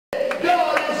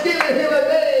God has given him a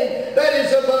name that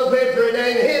is above every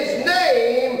name. His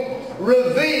name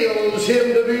reveals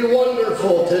him to be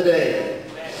wonderful today.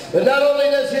 But not only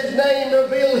does his name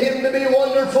reveal him to be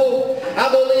wonderful, I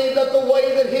believe that the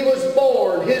way that he was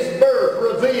born, his birth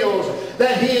reveals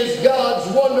that he is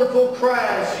God's wonderful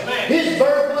Christ. His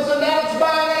birth was announced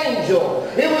by an angel.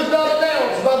 It was not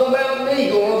announced by the Mountain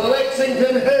Eagle or the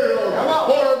Lexington Herald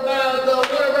or by one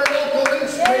of our local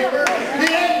newspapers.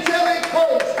 The angelic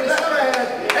host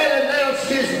described and announced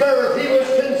his birth. He was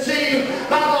conceived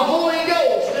by the Holy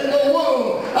Ghost in the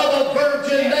womb of a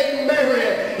virgin named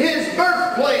Mary. His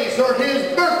birthplace or his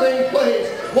birthing place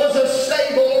was a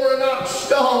stable or an ox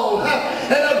stall.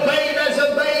 And a babe, as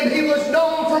a babe, he was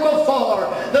known from afar.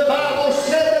 The Bible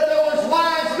said that there was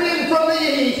wise men from the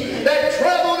east that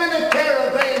traveled in a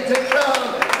caravan to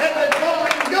come. And the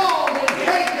drawing gold and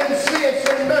frankincense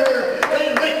and myrrh,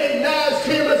 they recognized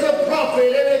him as a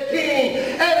prophet and a king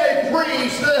and a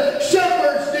priest. The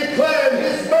shepherds declared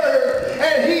his birth,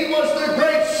 and he was the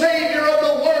great Savior of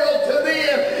the world to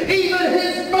them. Even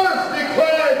his birth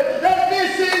declared that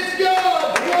this is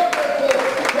God's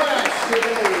wonderful Christ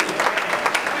today.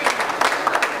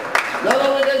 Not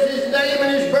only does his name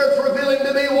and his birth reveal him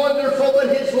to be wonderful, but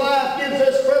his life gives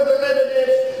us further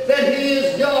evidence that he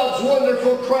is God's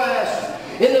wonderful Christ.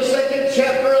 In the 2nd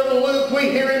chapter of Luke,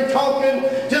 we hear him talking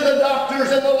to the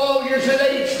doctors and the lawyers at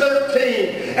age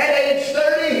 13. At age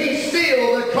 30, he's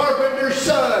still the carpenter's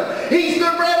son. He's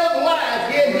the bread of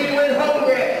life, yet he went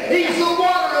hungry. He's the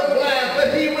water of life,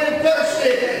 but he went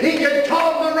thirsty. He can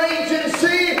calm the raging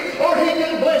sea, or he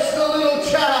can bless the little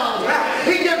child.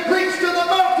 He can preach to the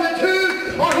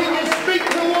multitude, or he can speak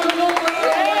to one woman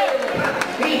alone.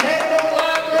 He had no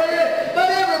library, but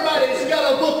everybody's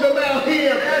got a book about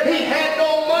him. He had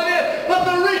no money, but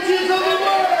the riches of the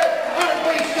world are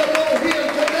based upon him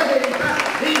today.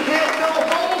 He had no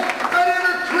home, but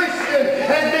every Christian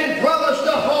has been promised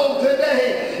a home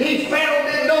today. He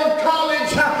founded no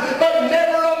college, but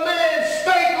never a man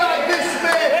spake like this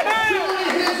man. Surely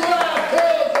his life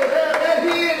tells us that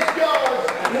he is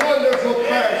God's wonderful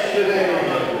Christ today.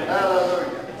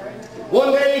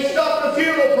 One day he stopped a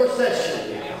funeral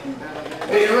procession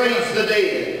and he raised the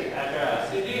dead.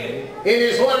 In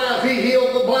his life, he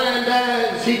healed the blind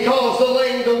eyes. He caused the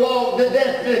lame to walk, the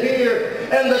deaf to hear,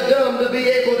 and the dumb to be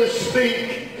able to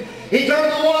speak. He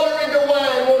turned the water into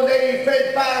wine. One day he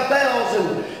fed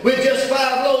 5,000 with just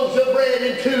 5 loaves of bread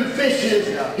and 2 fishes.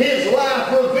 His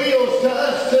life reveals to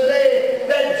us today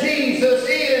that Jesus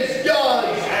is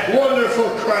God's wonderful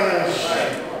Christ.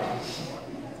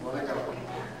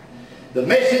 The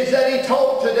message that he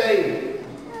taught today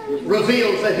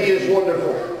reveals that he is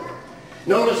wonderful.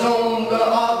 Notice on the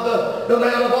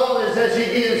Mount of Olives, as he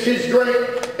gives his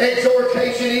great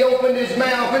exhortation, he opened his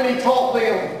mouth and he taught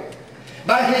them.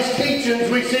 By his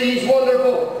teachings we see he's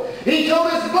wonderful. He told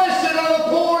us, blessed are the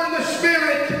poor in the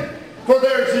spirit, for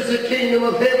theirs is the kingdom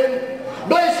of heaven.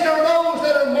 Blessed are those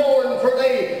that are mourn, for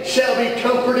they shall be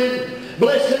comforted.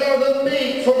 Blessed are the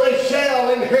meek, for they shall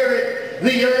inherit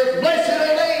the earth. Blessed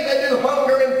are they that do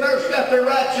hunger and thirst after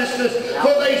righteousness,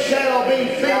 for they shall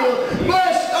be filled.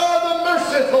 Blessed are the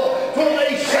merciful, for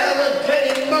they shall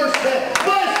obtain mercy.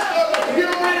 Blessed are the pure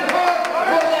in heart,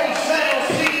 for they shall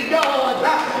see God.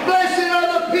 Blessed are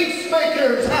the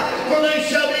peacemakers, for they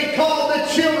shall be called the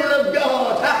children of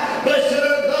God. Blessed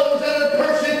are those that are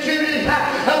persecuted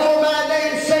for my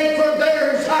name's sake, for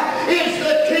theirs is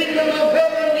the kingdom of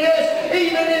heaven. Yes,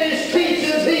 even in his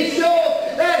teachings he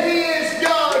shows that he is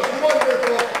God's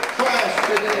wonderful Christ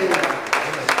today.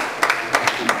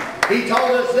 He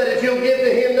told us that if you'll give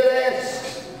to him that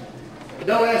asks,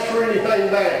 don't ask for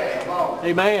anything back.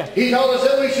 Amen. He told us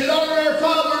that we should honor our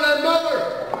father and our mother.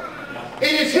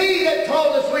 It is he that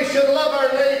told us we should love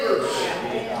our neighbors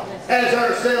as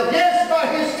ourselves. Yes, by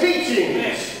his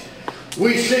teachings,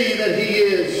 we see that he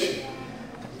is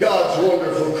God's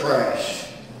wonderful Christ.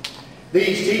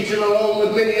 These teachings, along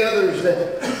with many others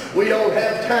that we don't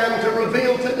have time to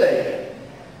reveal today,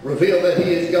 reveal that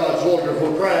he is God's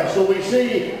wonderful Christ. So we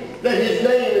see that his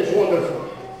name is wonderful.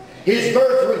 His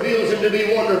birth reveals him to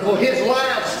be wonderful. His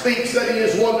life speaks that he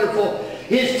is wonderful.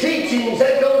 His teachings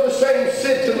echo the same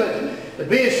sentiment. But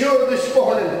be assured this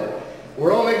morning,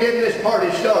 we're only getting this party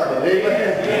started.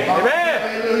 Amen?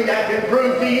 Amen. Hallelujah. I can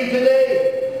prove to you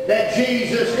today that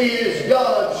Jesus is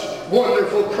God's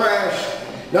wonderful Christ.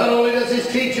 Not only does his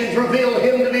teachings reveal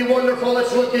him to be wonderful,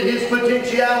 let's look at his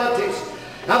potentialities.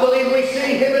 I believe we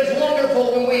see him as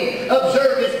wonderful when we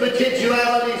observe his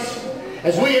potentialities.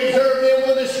 As we observe them,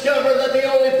 we'll discover that the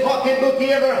only pocketbook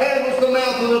he ever had was the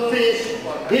mouth of a fish.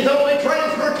 His only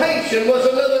transportation was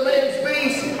another man's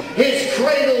beast. His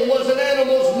cradle was an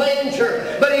animal's mate.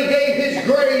 preacher, but he gave his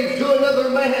grave to another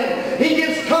man. He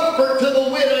gives comfort to the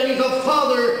widow, and he's a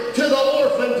father to the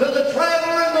orphan, to the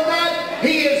traveler in the night.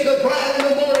 He is the bright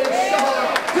and the morning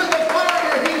star. To the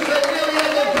farmer, he's the lily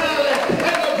of the valley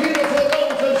and the beautiful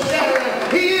rose of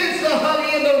Sharon. He is the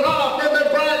honey and the rock and the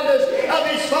brightness of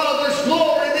his Father's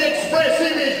glory, the express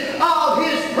image of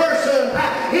his person.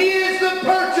 He is the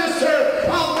purchaser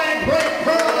of that great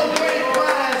pearl of great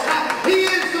price. He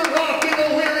is the rock in the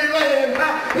weary land.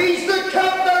 He's the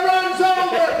cup that runs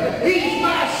over. He's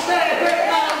my staff and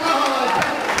my rod.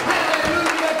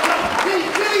 Hallelujah. He's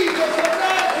Jesus of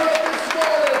Nazareth this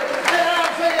morning. And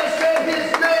Isaiah said his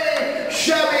name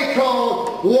shall be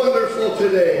called Wonderful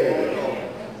today.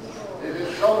 It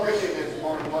is so good this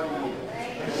morning. What do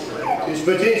you His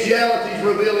potentialities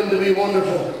reveal him to be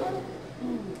wonderful.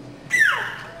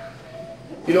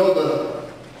 You know,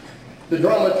 the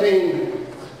drama team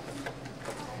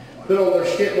put on their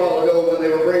skit a while ago when they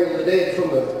were bringing the dead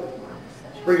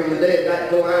back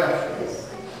to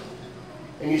life.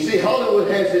 And you see, Hollywood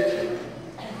has it,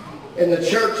 and the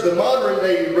church, the modern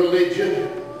day religion,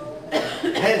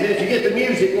 has it if you get the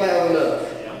music loud enough.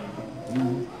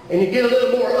 And you get a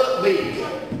little more upbeat.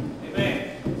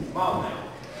 Amen. Come on now.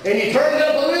 And you turn it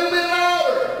up a little bit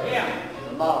louder.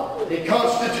 Yeah. It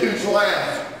constitutes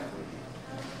life.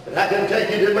 But I can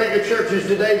take you to mega churches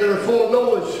today that are full of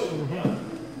noise.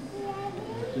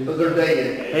 But they're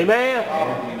dead. Amen.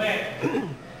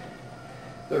 Amen.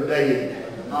 They're dead.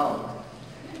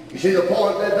 You see, the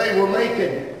point that they were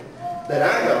making, that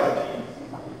I got,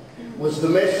 was the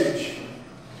message.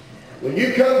 When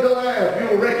you come to life,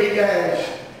 you'll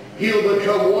recognize He'll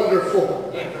become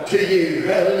wonderful to you.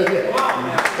 Hallelujah.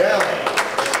 Yeah.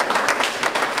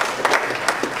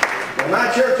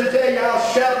 My church will tell you, I'll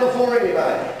shout before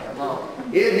anybody.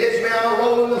 It hits me, I'll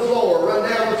roll on the floor, run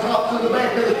down the top to the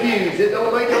back of the pews. It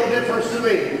don't make no difference to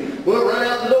me. We'll run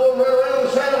out the door and run around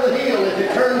the side of the hill. If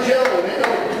it turns yellow, it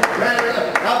don't matter.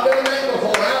 I've done that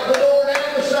before. Out the door,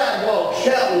 down the sidewalk,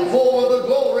 shouting full of the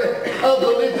glory of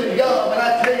the living God. But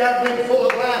I tell you, I've been full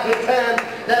of life at times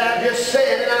that I just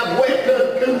said and I've wept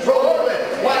uncontrollably.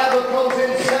 Why? Because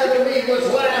inside of me was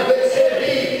life that said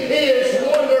He is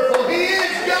wonderful. He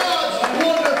is God's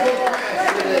wonderful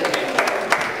Christ today.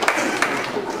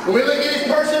 When we look at His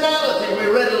personality, we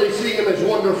readily see Him as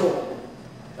wonderful.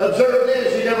 Observe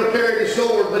this, He never carried a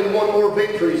sword, but He won more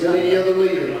victories than any other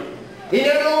leader. He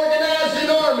never organized an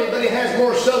army, but He has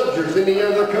more soldiers than any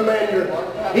other commander.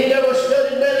 He never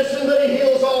studied medicine, but He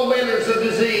heals all manners of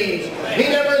disease. He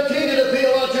never attended a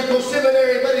theological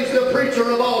seminary, but He's the preacher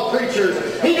of all preachers.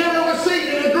 He never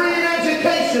received a degree in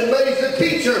education, but He's the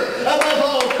teacher above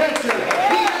all creatures.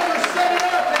 He never studied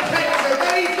architecture,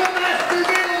 but He's the master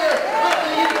builder of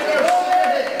the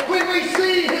universe. When we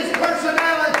see His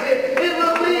personality, it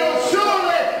reveals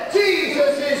surely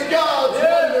Jesus is God's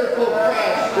wonderful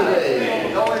Christ today.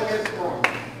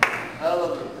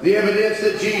 The evidence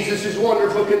that Jesus is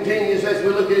wonderful continues as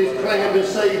we look at His plan to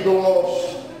save the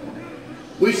lost.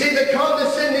 We see the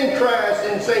condescending Christ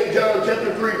in St. John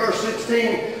chapter 3 verse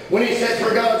 16 when He said,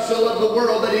 "For God so loved the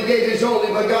world that He gave His only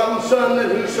begotten Son,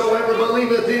 that whosoever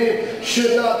believeth in Him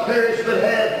should not perish but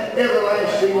have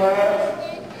everlasting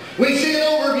life." We see an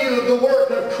overview of the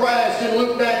work of Christ in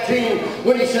Luke 19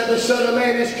 when He said, "The Son of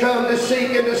Man is come to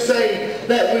seek and to save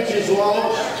that which is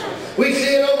lost." We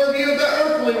see an overview of the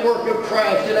earthly work of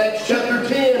Christ in Acts chapter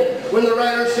 10 when the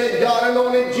writer said, "God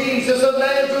anointed Jesus of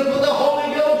Nazareth with the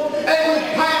Holy Ghost and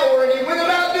with power, and He went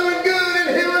about doing good and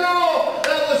healing all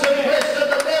that was oppressed of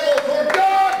the devil, for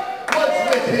God was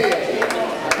with Him."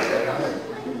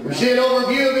 We see an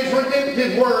overview of His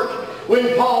redemptive work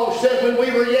when Paul said, "When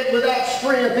we were yet without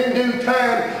strength, in due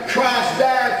time Christ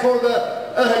died for the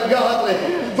ungodly.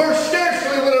 For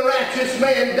scarcely would a righteous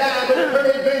man die, but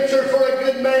peradventure for a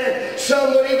good man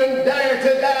some would even dare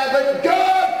to die. But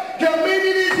God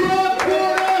commended His love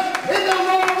toward us, in the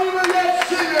while we were yet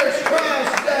sinners,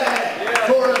 Christ died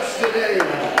for us today."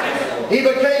 He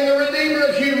became the Redeemer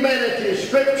of humanity.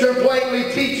 Scripture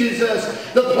plainly teaches us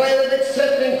the plan of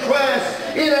accepting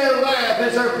Christ in our life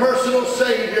as our personal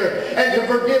Savior and to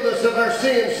forgive us of our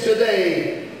sins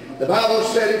today. The Bible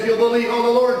said if you'll believe on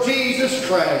the Lord Jesus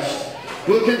Christ,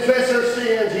 we'll confess our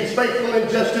sins, He's faithful and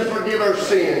just to forgive our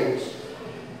sins,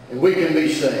 and we can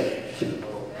be saved.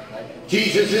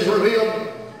 Jesus is revealed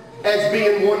as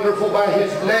being wonderful by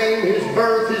His name, His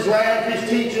birth, His life, His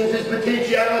teachings, His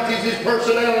potentialities, His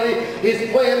personality, His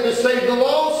plan to save the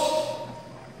lost.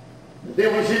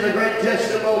 Then we see the great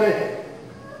testimony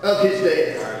of His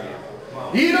death.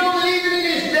 You know that even in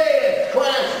His death,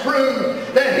 Christ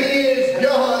proved that He is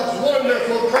God's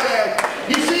wonderful Christ.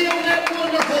 You see, on that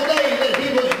wonderful day that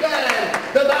He was dying,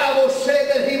 the Bible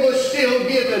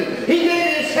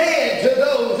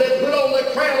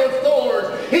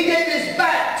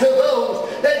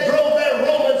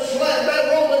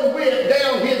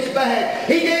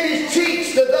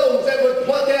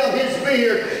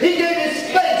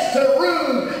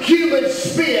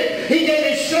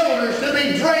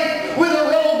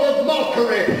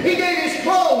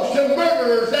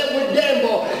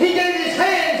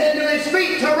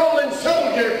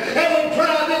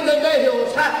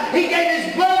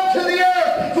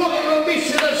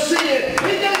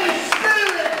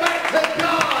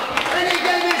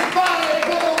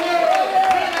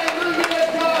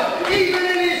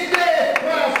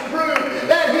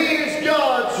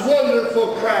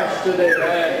Christ today.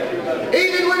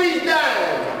 Even when he's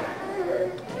dying,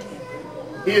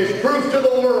 he is proof to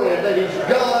the world that he's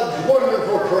God's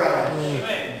wonderful Christ.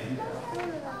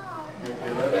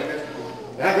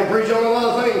 I can preach on a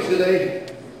lot of things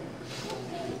today.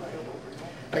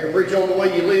 I can preach on the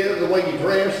way you live, the way you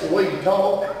dress, the way you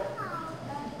talk.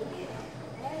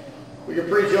 We can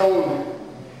preach on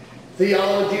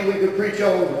theology. We can preach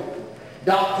on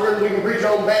doctrine. We can preach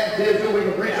on baptism. We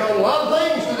can preach on a lot of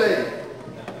things today.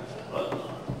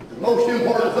 The most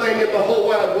important thing in the whole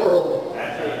wide world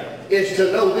is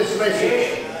to know this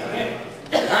message.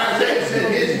 Isaiah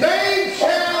said, his name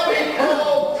shall be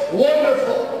called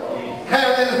Wonderful.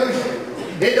 Hallelujah.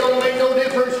 It don't make no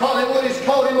difference. Hollywood has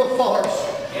called him a farce.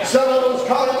 Some of them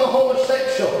called him a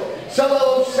homosexual. Some of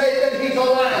them say that he's a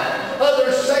lie.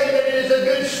 Others say that it is a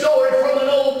good story from an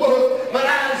old book. But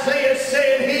Isaiah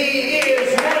said he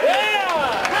is wonderful.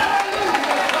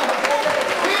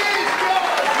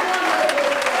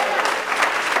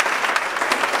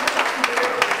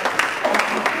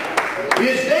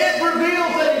 His death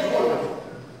reveals that he's wonderful.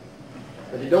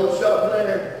 But he don't stop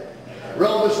there.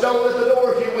 Roll the stone at the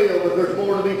door if you will, but there's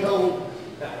more to be told.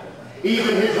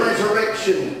 Even his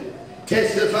resurrection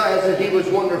testifies that he was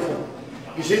wonderful.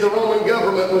 You see, the Roman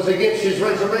government was against his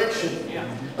resurrection.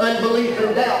 Unbelief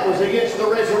and doubt was against the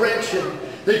resurrection.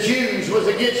 The Jews was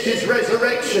against his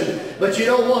resurrection. But you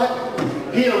know what?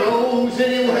 He arose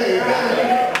anyway.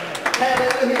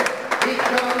 Hallelujah. He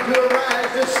come to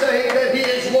arise to say that he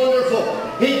is wonderful.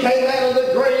 He came out of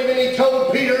the grave and he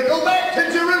told Peter, go back to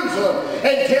Jerusalem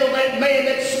and tell that man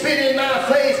that spit in my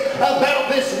face about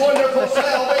this wonderful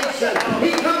salvation.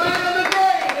 He come out of the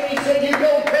grave and he said, you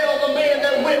go tell the man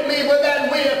that whipped me with that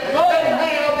whip that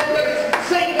now there's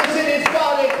sickness in his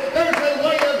body. There's a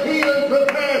way of healing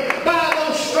prepared. By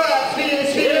those stripes he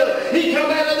is healed. He come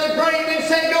out of the grave and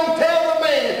said, go tell the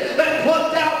man that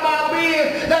plucked out my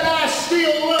beard that I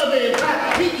still love him.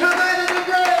 He come out of the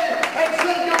grave and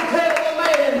said, go tell the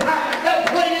man that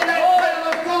planted that crown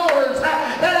of thorns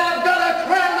that I've got a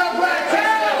crown of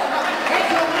righteousness.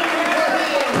 It's a living for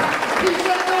him. He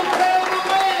said, go tell the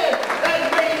man that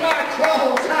made my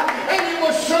cross and it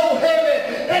was so heavy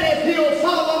and if he'll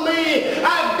follow me,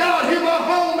 I've got him a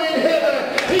home in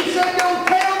heaven. He said, go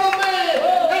tell the man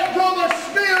that drove a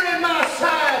spear in my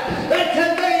side that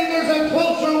today there's a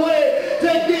closer way to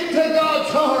get to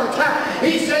God's heart.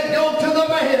 He said, go to the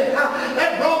man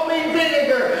that brought me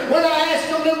vinegar when I asked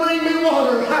him to bring me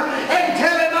water and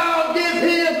tell him I'll give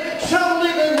him some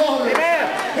living water.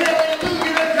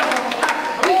 Hallelujah to God.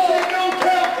 He said, go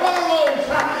tell Carlos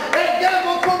that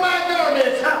devil for my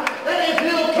garments that if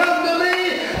he'll come to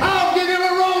me, I'll give him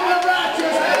a robe of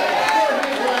righteousness.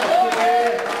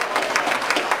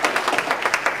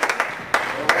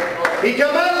 He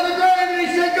come out of the grave and he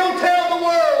said, go tell the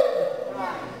world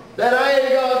that I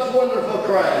am God's wonderful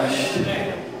Christ.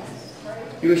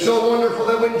 He was so wonderful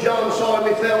that when John saw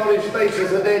him, he fell on his face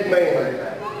as a dead man.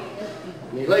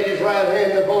 And he laid his right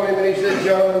hand upon him and he said,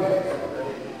 John,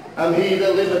 I'm he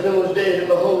that liveth and was dead, and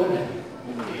behold,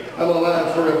 I'm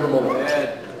alive forevermore.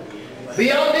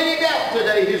 Beyond any doubt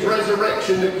today, his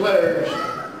resurrection declares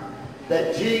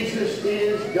that Jesus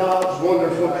is God's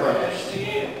wonderful Christ.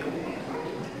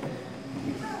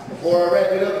 Before I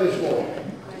wrap it up this morning,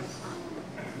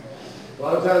 a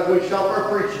lot of times we stop our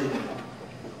preaching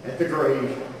at the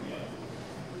grave.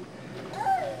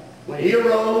 When he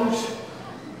arose,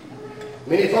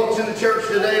 many folks in the church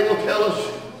today will tell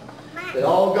us that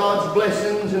all God's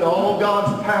blessings and all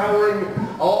God's power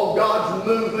and all God's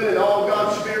movement and all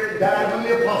God's Spirit died when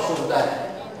the apostles died.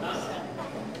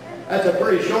 That's a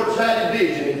pretty short-sighted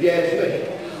vision if you ask me.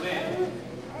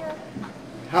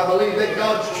 I believe that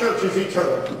God's church is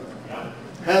eternal.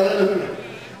 Hallelujah.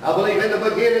 I believe in the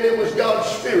beginning it was God's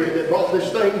Spirit that brought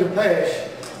this thing to pass.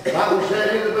 The Bible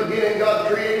said in the beginning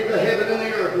God created the heaven and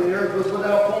the earth was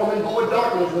without form and void,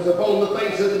 darkness was upon the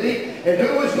face of the deep. And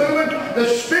who was moving? The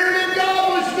Spirit of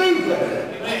God was moving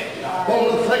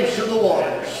on the face of the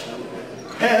waters.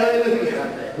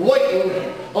 Hallelujah.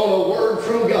 Waiting on a word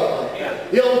from God.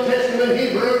 The Old Testament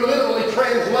Hebrew literally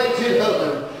translates it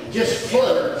hover, just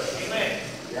flutter.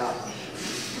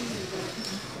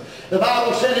 The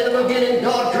Bible said in the beginning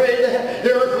God created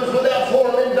the earth was without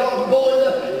form and void,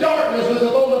 the darkness was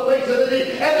upon the face of the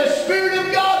deep, and the Spirit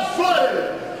of God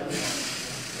fluttered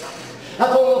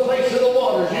upon the face of the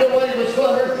waters. You know what he was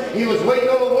fluttering? He was waiting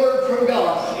on a word from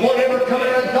God. Whatever coming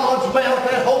out of God's mouth,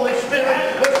 that Holy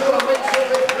Spirit was going to make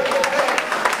sure they come to pass.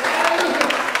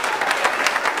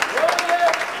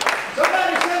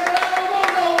 Somebody said, but I don't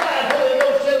want no lie. Holy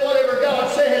Ghost said, whatever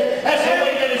God said, that's the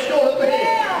way that it's going to be.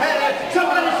 And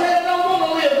somebody said, I don't want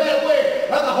to live that way.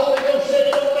 And the Holy Ghost said,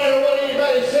 it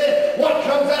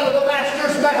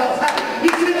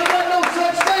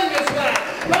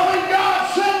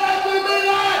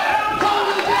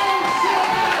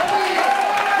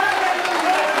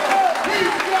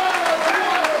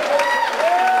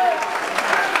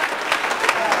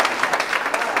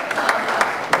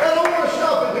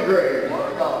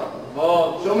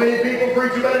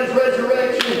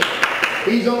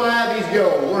He's alive, he's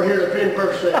gone. We're here to fend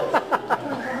for ourselves.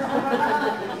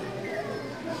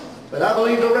 But I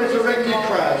believe the resurrected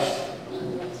Christ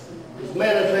is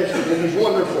manifested and he's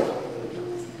wonderful.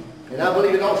 And I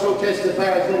believe it also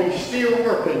testifies that he's still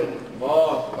working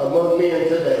among men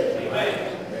today.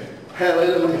 Amen.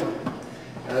 Hallelujah.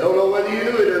 I don't know whether you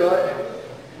knew it or not.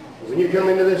 When you come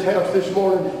into this house this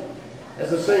morning, as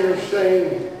the singers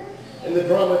sang and the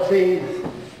drama team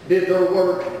did their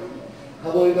work, I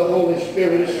believe the Holy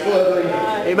Spirit is flooding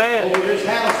over this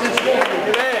house this morning.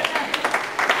 Amen.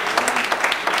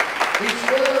 He's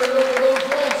fluttering over those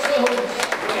lost souls.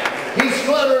 He's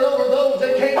fluttering over those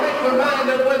that can't make their mind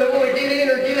up whether they want to get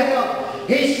in or get out.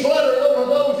 He's fluttering over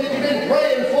those that you've been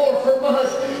praying for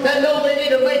months that know they need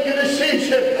to make a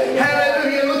decision.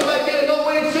 Hallelujah. It looks like they're in a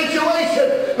no-win situation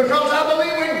because I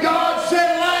believe when God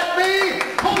said, "Let me,"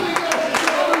 Holy Ghost is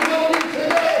coming on you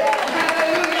today.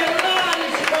 Hallelujah. God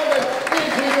is coming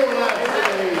into your life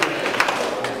today.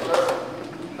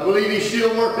 I believe he's still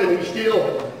working. He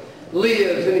still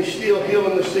lives and he's still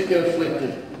healing the sick and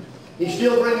afflicted. He's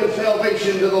still bringing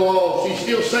salvation to the lost. He's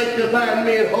still sanctifying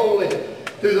men holy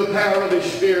through the power of his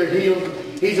Spirit.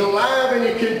 He's alive and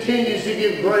he continues to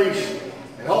give grace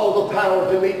and all the power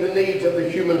to meet the needs of the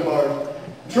human heart.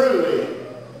 Truly,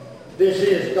 this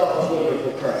is God's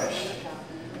wonderful Christ.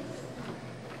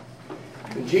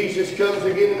 When Jesus comes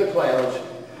again in the clouds,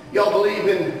 y'all believe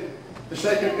in the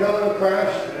second coming of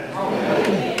Christ?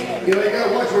 You know, you got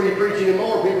to watch where you preach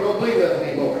anymore. People don't believe that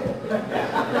anymore.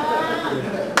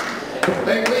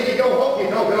 They believe you go home,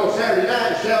 you're talking on Saturday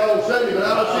night and shout on Sunday, but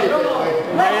I don't see it that way.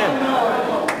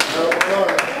 No,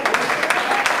 sorry.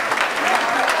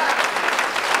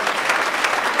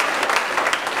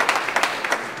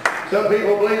 Some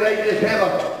people believe they can just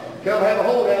come have a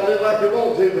holdout and live like they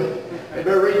want to, but they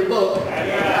better read the book.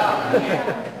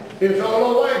 If so, I don't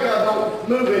know why God don't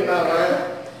move in my life.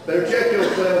 Better check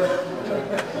yourself.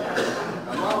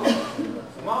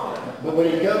 But when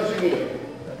he comes again,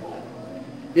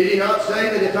 did he not say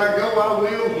that if I go, I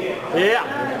will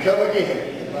come again?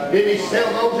 Didn't he tell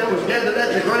those that was gathered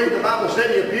at the grave, the Bible said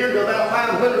he appeared to about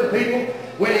 500 people.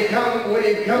 When he come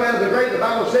out of the grave, the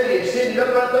Bible said he ascended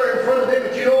up right there in front of them.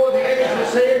 But you know what the angel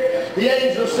said? The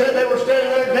angel said they were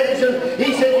standing there gazing.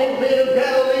 He said, "You men of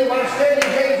Galilee, why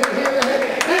standing gazing here to heaven?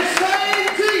 This same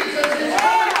Jesus is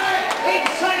coming back in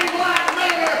the same like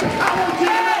manner." I want you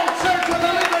to know, church of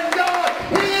the living God,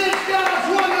 he is God's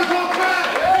wonderful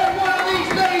Christ. And one of these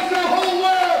days, the whole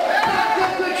world, not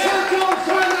just the church on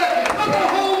Sunday, but the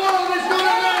whole world is going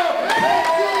to know that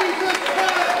Jesus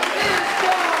Christ is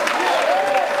God's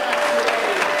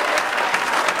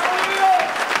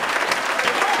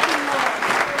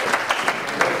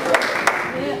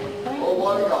Oh,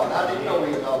 what a God. I didn't know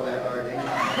he was all that hard.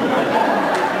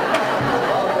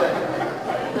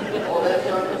 Oh, that's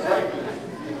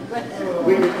unfortunate.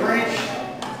 We could preach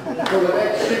for the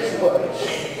next 6 months.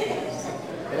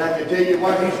 And I can tell you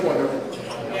why he's wonderful.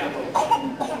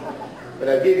 But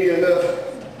I'll give you enough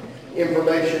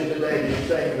information today to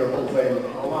save your whole family.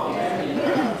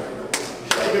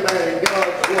 Think about it,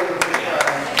 God's wonderful Christ.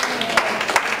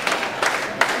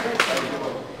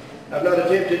 I've not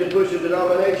attempted to push a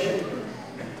denomination.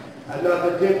 I've not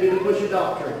attempted to push a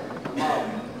doctrine.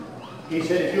 He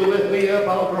said, "If you'll lift me up,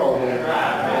 I'll draw you."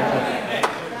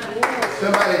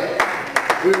 Somebody,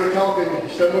 we were talking,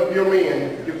 some of your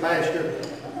men, your pastor,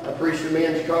 I preached a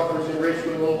men's conference in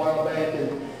Richmond a little while back,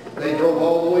 and they drove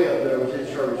all the way up there. I was in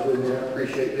service with them. I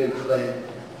appreciate them for that.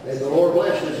 And the Lord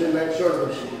blessed us in that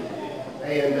service.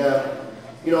 And,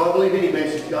 you know, I believe any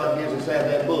message God gives us out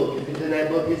of that book. If it's in that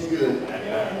book, it's good.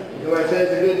 You know, I said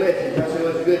it's a good message. I said it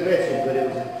was a good message, but it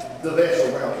was the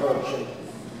vessel malfunction.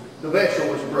 The vessel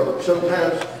was broke.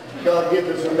 Sometimes God gives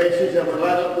us a message that will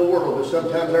light up the world, but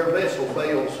sometimes our vessel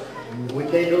fails. We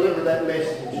can't deliver that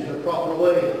message in a proper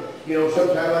way. You know,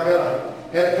 sometimes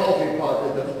had a coffee pot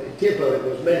that the tip of it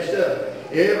was messed up.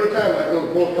 Every time I go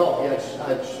to pour coffee, I'd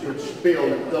spill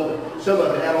some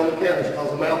of it out on the counter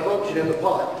because of malfunction in the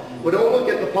pot. Well, don't look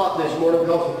at the pot this morning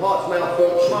because the pot's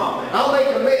malfunction. I'll make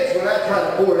a mess when I try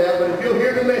to pour it out, but if you'll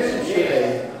hear the message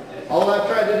today, all I've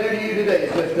tried to do to you today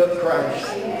is lift up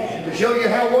Christ. To show you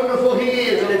how wonderful he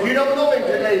is. And if you don't know him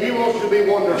today, he wants to be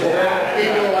wonderful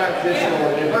in your life this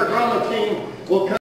morning. And our drama team will come.